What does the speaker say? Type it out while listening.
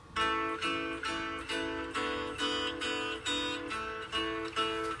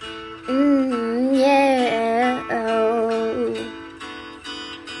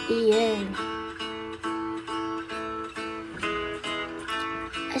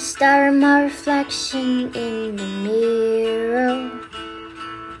stare at my reflection in the mirror.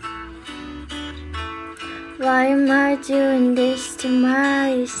 Why am I doing this to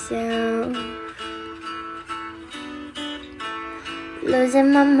myself?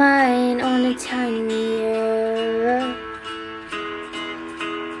 Losing my mind on a tiny error.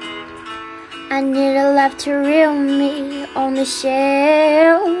 I need a laugh to reel me on the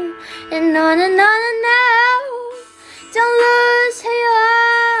shelf. And on and on and on. Don't lose who you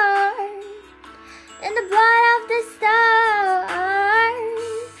are in the blood of the stars.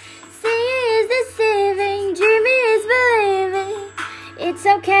 Seeing is deceiving, dreaming is believing. It's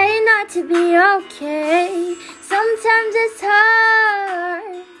okay not to be okay. Sometimes it's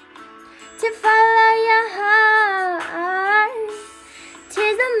hard to follow your heart.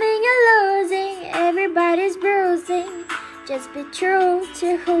 Tears don't mean you're losing, everybody's bruising. Just be true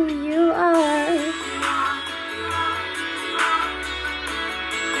to who you are.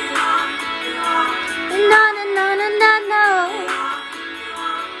 No, no, no, no, no, no.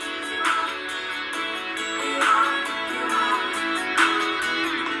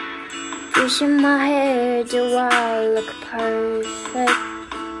 Brushing my hair, do I look perfect?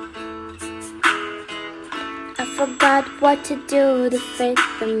 I forgot what to do to fit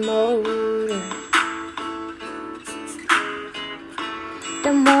the mold.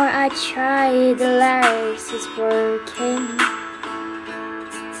 The more I try, the less it's working.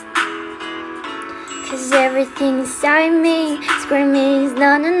 'Cause everything inside me screaming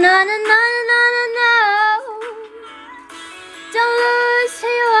no, no, no, no, no, no, no, no. Don't lose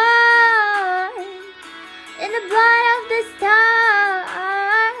who you are in the blood of the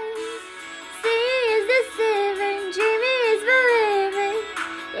stars. Seeing is deceiving, dreaming is believing.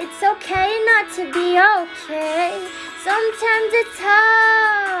 It's okay not to be okay. Sometimes it's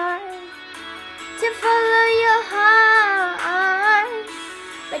hard to follow your heart.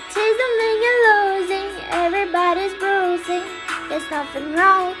 But tears don't mean you're losing, everybody's bruising. There's nothing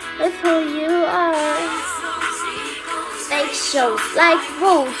wrong with who you are. Fake shows like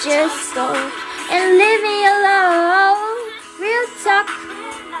we'll just go and leave me alone. Real talk,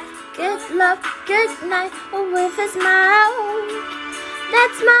 good luck, good night, or with a smile.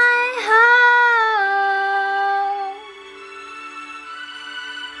 That's my heart.